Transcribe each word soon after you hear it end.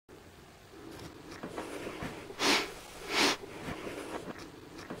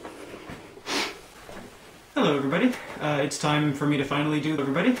Hello everybody, it's time for me to finally do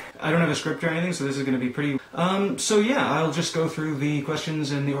everybody. I don't have a script or anything, so this is going to be pretty... So yeah, I'll just go through the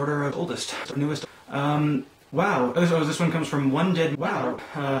questions in the order of oldest, newest. Wow, oh, this one comes from One Dead... Wow,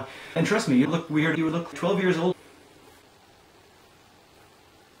 and trust me, you look weird, you look 12 years old.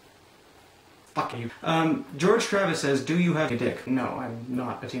 Fuck you. George Travis says, do you have a dick? No, I'm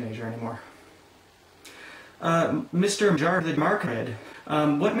not a teenager anymore. Mr. Jar the Markhead,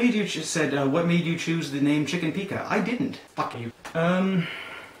 what made you what made you choose the name Chicken Pika? I didn't. Fuck you.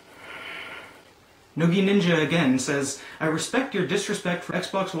 Nogi Ninja again says, I respect your disrespect for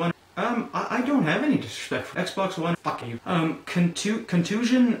Xbox One. I don't have any disrespect for Xbox One. Fuck you.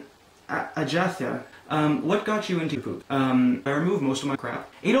 Contusion Ajatha, what got you into poop? I removed most of my crap.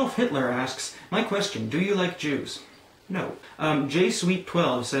 Adolf Hitler asks, my question, do you like Jews? No.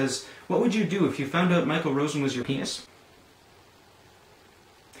 JSweet12 says, what would you do if you found out Michael Rosen was your penis?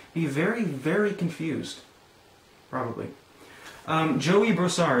 Be very, very confused. Probably. Joey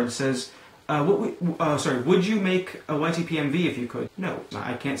Brossard says, would you make a YTP MV if you could? No.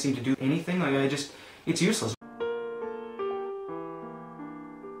 I can't seem to do anything. Like, it's useless.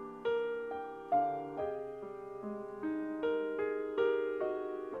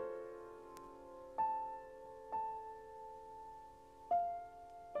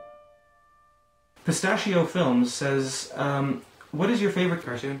 Pistachio Films says, what is your favorite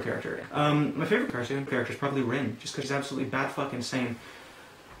cartoon character? My favorite cartoon character is probably Rin, just because he's absolutely bat-fucking insane.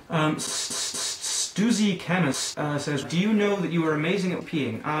 Stuzy Chemist says, do you know that you are amazing at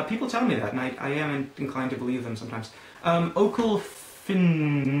peeing? People tell me that, and I am inclined to believe them sometimes. Okal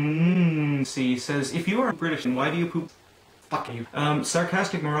Fincy says, if you are British, then why do you poop? Fuck you.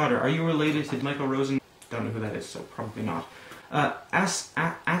 Sarcastic Marauder, are you related to Michael Rosen? Don't know who that is, so probably not.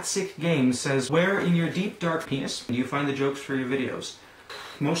 Atsic Games says, where in your deep dark penis do you find the jokes for your videos?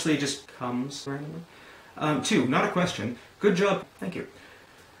 Mostly it just comes randomly. 2, not a question. Good job. Thank you.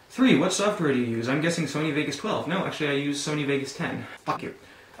 3, what software do you use? I'm guessing Sony Vegas 12. No, actually I use Sony Vegas 10. Fuck you.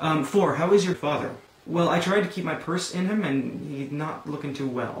 4, how is your father? Well, I tried to keep my purse in him and he's not looking too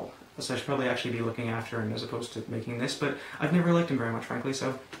well. So I should probably actually be looking after him as opposed to making this, but I've never liked him very much, frankly,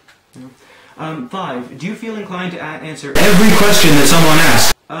 so... You know. 5. Do you feel inclined to answer every question that someone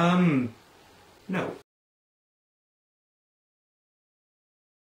asks? No.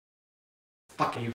 Fuck you.